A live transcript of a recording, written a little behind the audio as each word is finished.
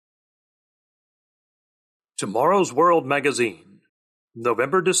Tomorrow's World Magazine,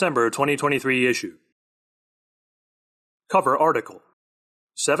 November-December 2023 issue. Cover article,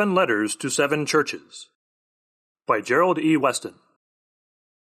 7 Letters to 7 Churches, by Gerald E. Weston.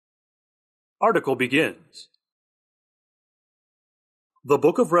 Article begins. The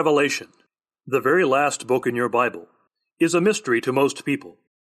Book of Revelation, the very last book in your Bible, is a mystery to most people.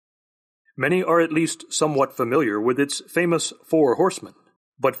 Many are at least somewhat familiar with its famous 4 horsemen,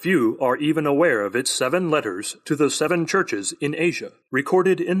 but few are even aware of its 7 letters to the 7 churches in Asia,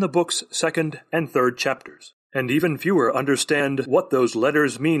 recorded in the book's 2nd and 3rd chapters, and even fewer understand what those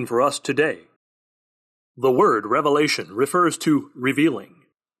letters mean for us today. The word revelation refers to revealing,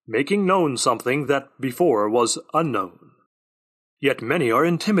 making known something that before was unknown. Yet many are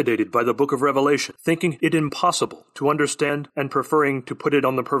intimidated by the book of Revelation, thinking it impossible to understand and preferring to put it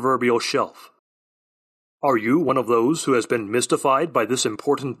on the proverbial shelf. Are you one of those who has been mystified by this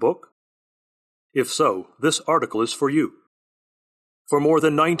important book? If so, this article is for you. For more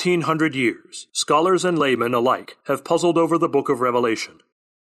than 1900 years, scholars and laymen alike have puzzled over the book of Revelation.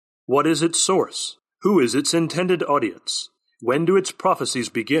 What is its source? Who is its intended audience? When do its prophecies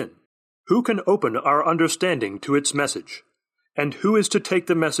begin? Who can open our understanding to its message? And who is to take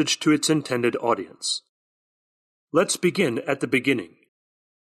the message to its intended audience? Let's begin at the beginning.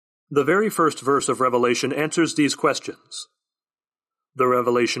 The very first verse of Revelation answers these questions. The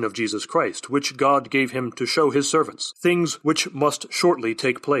revelation of Jesus Christ, which God gave him to show his servants, things which must shortly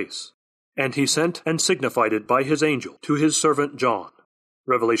take place. And he sent and signified it by his angel to his servant John.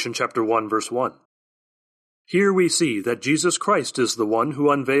 Revelation chapter 1, verse 1. Here we see that Jesus Christ is the one who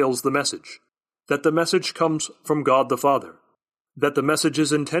unveils the message, that the message comes from God the Father, that the message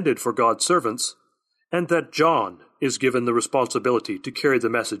is intended for God's servants, and that John is given the responsibility to carry the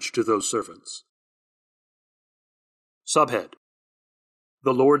message to those servants. Subhead: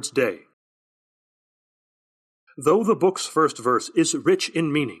 The Lord's Day. Though the book's first verse is rich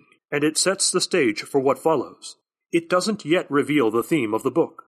in meaning, and it sets the stage for what follows, it doesn't yet reveal the theme of the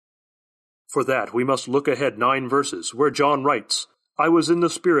book. For that we must look ahead 9 verses, where John writes, "I was in the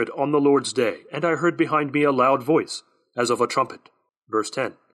Spirit on the Lord's day, and I heard behind me a loud voice, as of a trumpet." Verse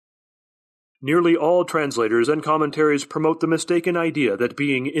 10. Nearly all translators and commentaries promote the mistaken idea that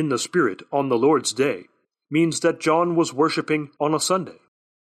being in the Spirit on the Lord's day means that John was worshiping on a Sunday.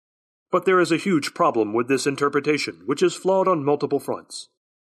 But there is a huge problem with this interpretation, which is flawed on multiple fronts.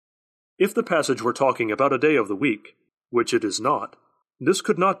 If the passage were talking about a day of the week, which it is not, this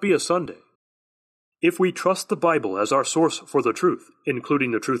could not be a Sunday. If we trust the Bible as our source for the truth, including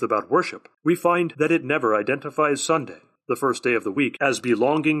the truth about worship, we find that it never identifies Sunday, the first day of the week, as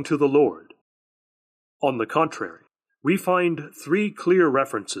belonging to the Lord. On the contrary, we find 3 clear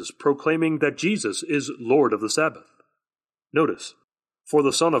references proclaiming that Jesus is Lord of the Sabbath. Notice, "For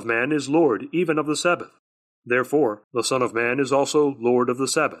the Son of Man is Lord even of the Sabbath. Therefore, the Son of Man is also Lord of the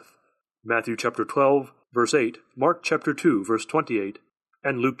Sabbath." Matthew chapter 12, verse 8, Mark chapter 2, verse 28,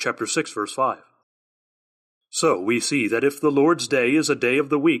 and Luke chapter 6, verse 5. So we see that if the Lord's Day is a day of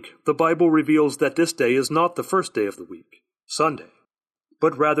the week, the Bible reveals that this day is not the first day of the week, Sunday,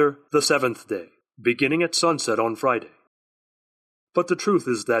 but rather the 7th day, beginning at sunset on Friday. But the truth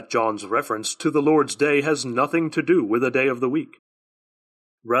is that John's reference to the Lord's Day has nothing to do with a day of the week.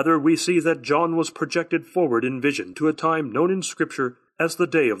 Rather, we see that John was projected forward in vision to a time known in Scripture as the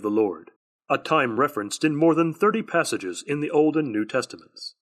Day of the Lord, a time referenced in more than 30 passages in the Old and New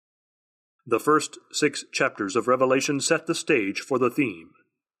Testaments. The first 6 chapters of Revelation set the stage for the theme.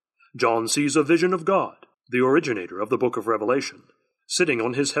 John sees a vision of God, the originator of the book of Revelation, sitting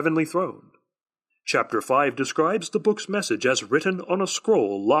on his heavenly throne. Chapter 5 describes the book's message as written on a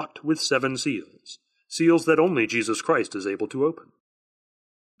scroll locked with 7 seals, seals that only Jesus Christ is able to open.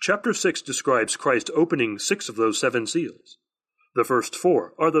 Chapter 6 describes Christ opening 6 of those 7 seals. The first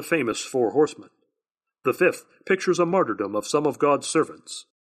 4 are the famous 4 horsemen. The 5th pictures a martyrdom of some of God's servants.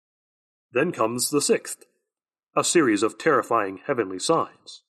 Then comes the 6th, a series of terrifying heavenly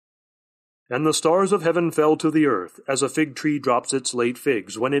signs. "And the stars of heaven fell to the earth, as a fig tree drops its late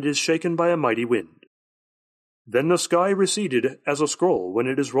figs when it is shaken by a mighty wind. Then the sky receded as a scroll when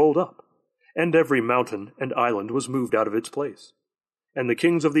it is rolled up, and every mountain and island was moved out of its place. And the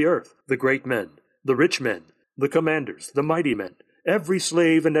kings of the earth, the great men, the rich men, the commanders, the mighty men, every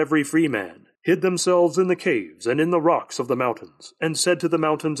slave and every free man, hid themselves in the caves and in the rocks of the mountains, and said to the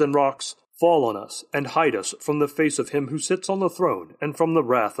mountains and rocks, 'Fall on us, and hide us from the face of him who sits on the throne, and from the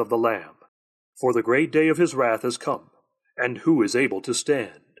wrath of the Lamb. For the great day of his wrath has come, and who is able to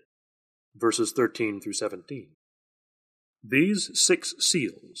stand?'" Verses 13 through 17. These 6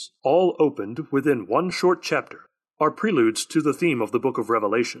 seals, all opened within one short chapter, are preludes to the theme of the book of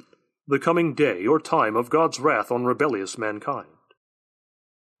Revelation, the coming day or time of God's wrath on rebellious mankind.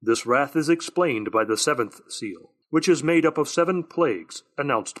 This wrath is explained by the seventh seal, which is made up of 7 plagues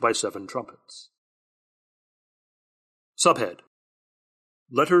announced by 7 trumpets. Subhead: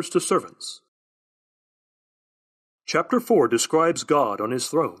 Letters to Servants. Chapter 4 describes God on his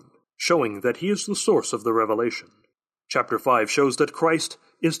throne, showing that he is the source of the revelation. Chapter 5 shows that Christ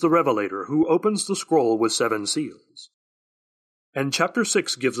is the revelator who opens the scroll with 7 seals. And chapter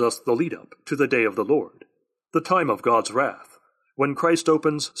 6 gives us the lead-up to the day of the Lord, the time of God's wrath, when Christ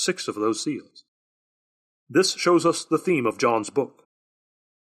opens 6 of those seals. This shows us the theme of John's book.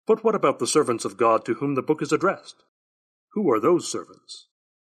 But what about the servants of God to whom the book is addressed? Who are those servants?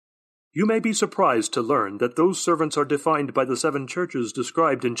 You may be surprised to learn that those servants are defined by the 7 churches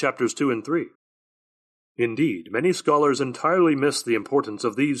described in chapters 2 and 3. Indeed, many scholars entirely miss the importance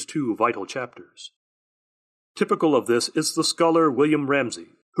of these 2 vital chapters. Typical of this is the scholar William Ramsay,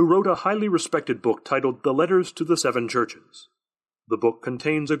 who wrote a highly respected book titled The Letters to the 7 Churches. The book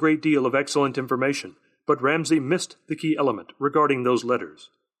contains a great deal of excellent information, but Ramsay missed the key element regarding those letters.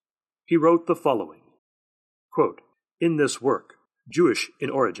 He wrote the following, quote, "In this work, Jewish in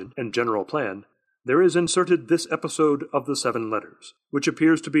origin and general plan, there is inserted this episode of the 7 letters, which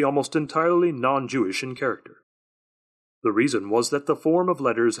appears to be almost entirely non-Jewish in character. The reason was that the form of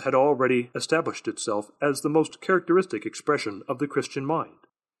letters had already established itself as the most characteristic expression of the Christian mind,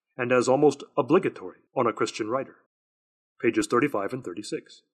 and as almost obligatory on a Christian writer." Pages 35 and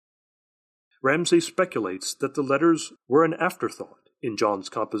 36. Ramsay speculates that the letters were an afterthought in John's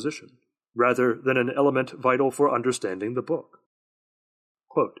composition, rather than an element vital for understanding the book.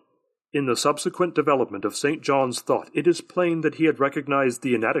 Quote, "In the subsequent development of St. John's thought, it is plain that he had recognized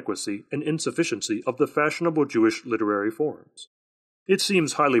the inadequacy and insufficiency of the fashionable Jewish literary forms. It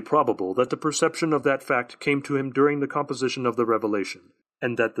seems highly probable that the perception of that fact came to him during the composition of the Revelation,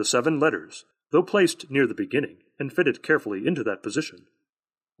 and that the 7 letters, though placed near the beginning and fitted carefully into that position,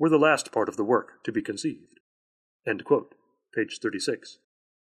 were the last part of the work to be conceived." End quote. Page 36.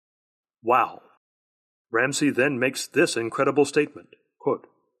 Wow! Ramsay then makes this incredible statement, quote,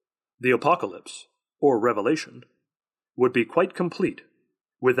 "The Apocalypse, or Revelation, would be quite complete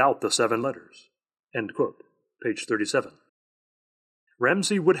without the 7 letters." End quote. Page 37.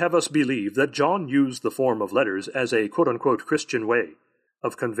 Ramsay would have us believe that John used the form of letters as a quote-unquote Christian way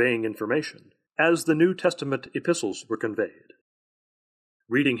of conveying information, as the New Testament epistles were conveyed.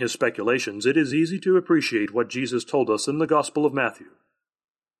 Reading his speculations, it is easy to appreciate what Jesus told us in the Gospel of Matthew.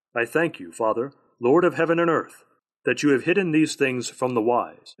 "I thank you, Father, Lord of heaven and earth, that you have hidden these things from the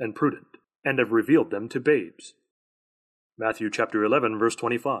wise and prudent, and have revealed them to babes." Matthew chapter 11, verse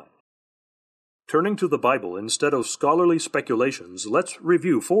 25. Turning to the Bible instead of scholarly speculations, let's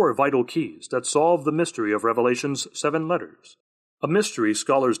review 4 vital keys that solve the mystery of Revelation's 7 letters. A mystery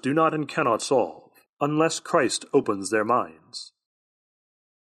scholars do not and cannot solve, unless Christ opens their minds.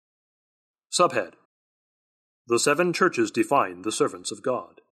 Subhead: The 7 churches define the servants of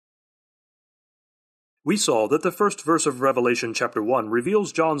God. We saw that the first verse of Revelation chapter 1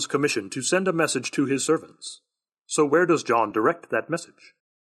 reveals John's commission to send a message to his servants. So where does John direct that message?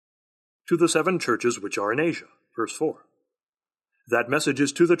 To the 7 churches which are in Asia, verse 4. That message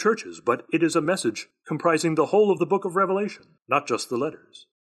is to the churches, but it is a message comprising the whole of the book of Revelation, not just the letters,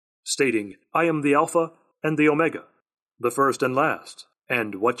 stating, "I am the Alpha and the Omega, the first and last,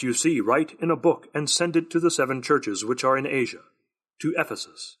 and what you see write in a book and send it to the 7 churches which are in Asia, to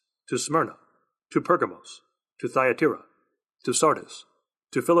Ephesus, to Smyrna, to Pergamos, to Thyatira, to Sardis,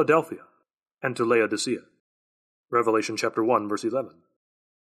 to Philadelphia, and to Laodicea." Revelation chapter 1, verse 11.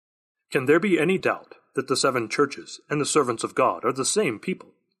 Can there be any doubt that the 7 churches and the servants of God are the same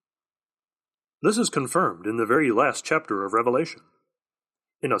people? This is confirmed in the very last chapter of Revelation.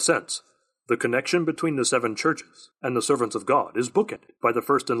 In a sense, the connection between the 7 churches and the servants of God is bookended by the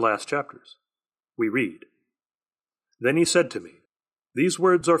first and last chapters. We read, "Then he said to me, These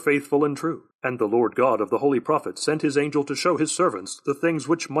words are faithful and true, and the Lord God of the holy prophets sent his angel to show his servants the things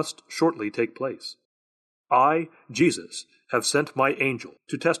which must shortly take place. I, Jesus, have sent my angel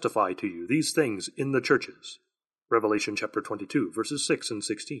to testify to you these things in the churches." Revelation chapter 22, verses 6 and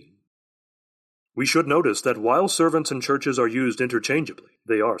 16. We should notice that while servants and churches are used interchangeably,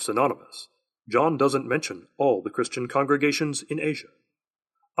 they are synonymous. John doesn't mention all the Christian congregations in Asia.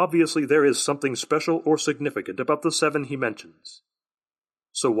 Obviously, there is something special or significant about the 7 he mentions.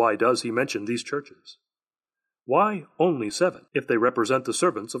 So why does he mention these churches? Why only 7 if they represent the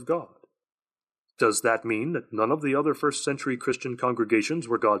servants of God? Does that mean that none of the other first-century Christian congregations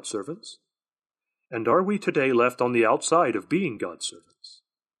were God's servants? And are we today left on the outside of being God's servants?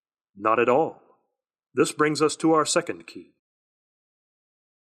 Not at all. This brings us to our second key.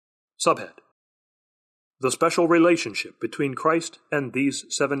 Subhead: The special relationship between Christ and these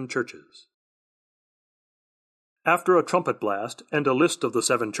 7 churches. After a trumpet blast and a list of the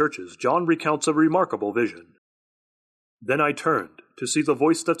 7 churches, John recounts a remarkable vision. Then I turned to see the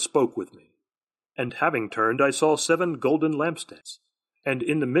voice that spoke with me. And having turned, I saw 7 golden lampstands, and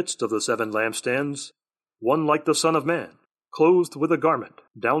in the midst of the 7 lampstands, one like the Son of Man, clothed with a garment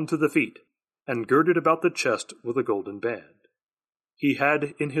down to the feet, and girded about the chest with a golden band. He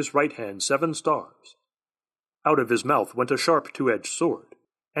had in his right hand 7 stars. Out of his mouth went a sharp 2-edged sword,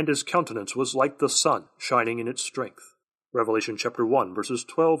 and his countenance was like the sun shining in its strength. Revelation chapter 1, verses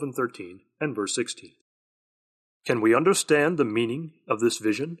 12 and 13, and verse 16. Can we understand the meaning of this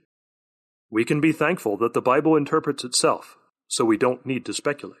vision? We can be thankful that the Bible interprets itself, so we don't need to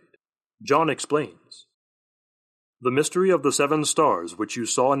speculate. John explains, The mystery of the 7 stars which you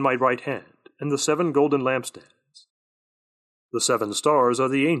saw in my right hand, and the 7 golden lampstands. The 7 stars are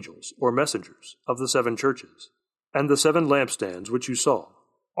the angels, or messengers, of the 7 churches, and the 7 lampstands which you saw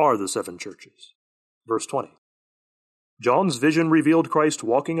are the 7 churches. Verse 20. John's vision revealed Christ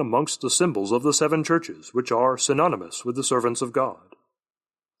walking amongst the symbols of the 7 churches, which are synonymous with the servants of God.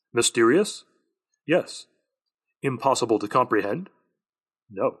 Mysterious? Yes. Impossible to comprehend?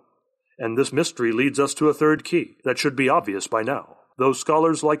 No. And this mystery leads us to a third key that should be obvious by now, though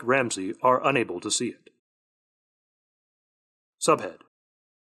scholars like Ramsey are unable to see it. Subhead: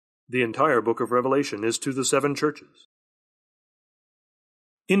 The entire book of Revelation is to the 7 churches.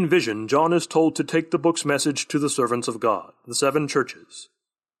 In vision, John is told to take the book's message to the servants of God, the 7 churches.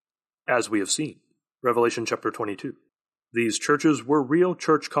 As we have seen, Revelation chapter 22, these churches were real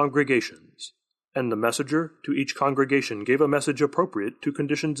church congregations, and the messenger to each congregation gave a message appropriate to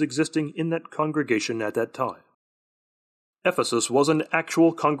conditions existing in that congregation at that time. Ephesus was an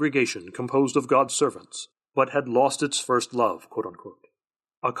actual congregation composed of God's servants, but had lost its first love, quote-unquote.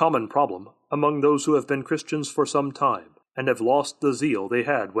 A common problem among those who have been Christians for some time and have lost the zeal they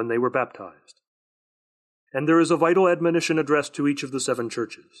had when they were baptized. And there is a vital admonition addressed to each of the 7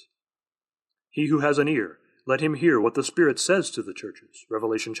 churches. He who has an ear, let him hear what the Spirit says to the churches,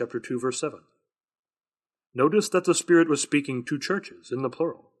 Revelation chapter 2, verse 7. Notice that the Spirit was speaking to churches in the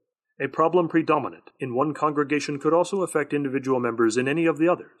plural. A problem predominant in one congregation could also affect individual members in any of the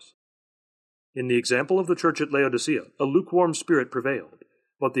others. In the example of the church at Laodicea, a lukewarm spirit prevailed,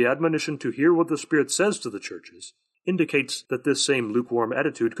 but the admonition to hear what the Spirit says to the churches indicates that this same lukewarm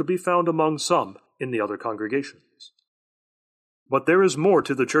attitude could be found among some in the other congregations. But there is more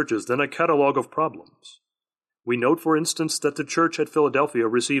to the churches than a catalogue of problems. We note, for instance, that the church at Philadelphia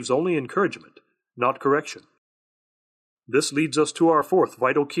receives only encouragement, not correction. This leads us to our 4th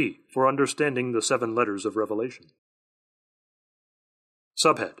vital key for understanding the 7 letters of Revelation.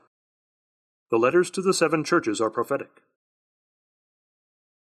 Subhead: The letters to the 7 churches are prophetic.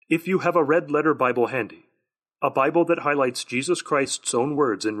 If you have a red letter Bible handy, a Bible that highlights Jesus Christ's own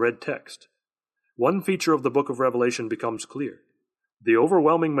words in red text, one feature of the book of Revelation becomes clear. The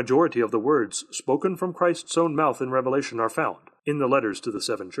overwhelming majority of the words spoken from Christ's own mouth in Revelation are found in the letters to the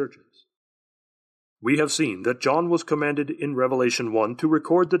 7 churches. We have seen that John was commanded in Revelation 1 to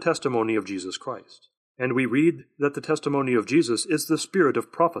record the testimony of Jesus Christ, and we read that the testimony of Jesus is the spirit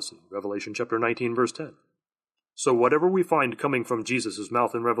of prophecy, Revelation chapter 19, verse 10. So whatever we find coming from Jesus'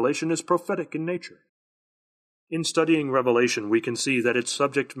 mouth in Revelation is prophetic in nature. In studying Revelation, we can see that its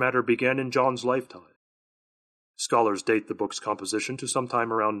subject matter began in John's lifetime. Scholars date the book's composition to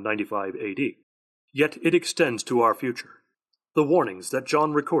sometime around 95 AD. Yet it extends to our future. The warnings that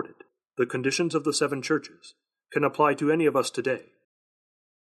John recorded, the conditions of the 7 churches, can apply to any of us today.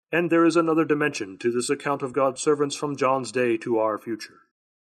 And there is another dimension to this account of God's servants from John's day to our future.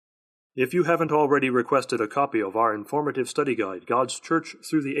 If you haven't already requested a copy of our informative study guide, God's Church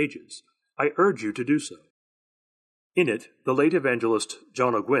Through the Ages, I urge you to do so. In it, the late evangelist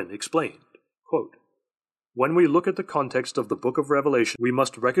John Ogwyn explained, quote, When we look at the context of the book of Revelation, we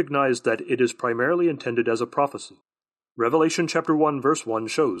must recognize that it is primarily intended as a prophecy. Revelation chapter 1 verse 1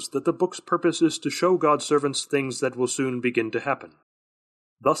 shows that the book's purpose is to show God's servants things that will soon begin to happen.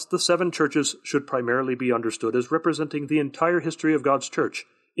 Thus, the 7 churches should primarily be understood as representing the entire history of God's church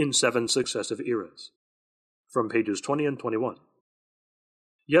in 7 successive eras. From pages 20 and 21.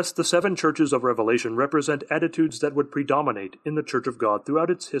 Yes, the 7 churches of Revelation represent attitudes that would predominate in the Church of God throughout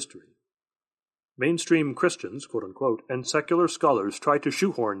its history. Mainstream Christians, quote-unquote, and secular scholars try to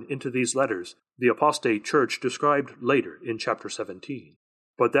shoehorn into these letters the apostate church described later in chapter 17.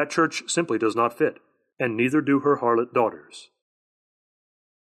 But that church simply does not fit, and neither do her harlot daughters.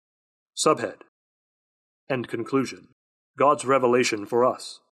 Subhead: and conclusion. God's revelation for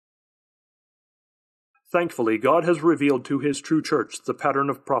us. Thankfully, God has revealed to His true church the pattern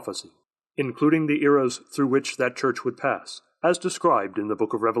of prophecy, including the eras through which that church would pass, as described in the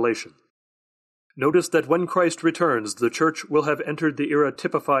book of Revelation. Notice that when Christ returns, the church will have entered the era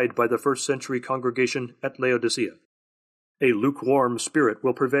typified by the first-century congregation at Laodicea. A lukewarm spirit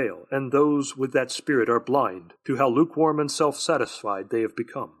will prevail, and those with that spirit are blind to how lukewarm and self-satisfied they have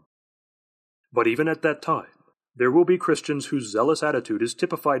become. But even at that time, there will be Christians whose zealous attitude is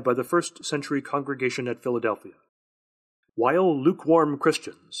typified by the first-century congregation at Philadelphia. While lukewarm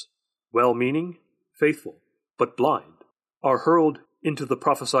Christians, well-meaning, faithful, but blind, are hurled into the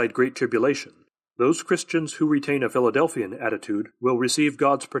prophesied Great Tribulation, those Christians who retain a Philadelphian attitude will receive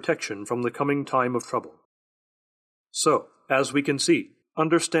God's protection from the coming time of trouble. So, as we can see,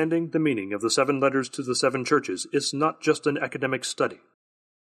 understanding the meaning of the 7 letters to the 7 churches is not just an academic study.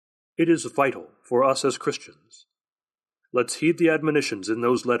 It is vital for us as Christians. Let's heed the admonitions in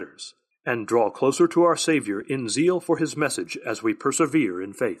those letters and draw closer to our Savior in zeal for His message as we persevere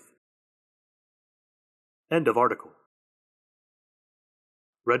in faith. End of article.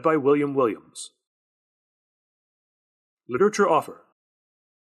 Read by William Williams. Literature offer.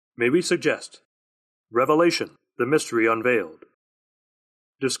 May we suggest Revelation, the Mystery Unveiled.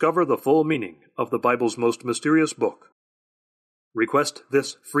 Discover the full meaning of the Bible's most mysterious book. Request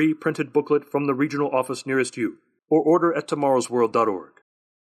this free printed booklet from the regional office nearest you, or order at tomorrowsworld.org.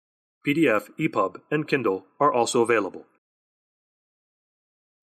 PDF, EPUB, and Kindle are also available.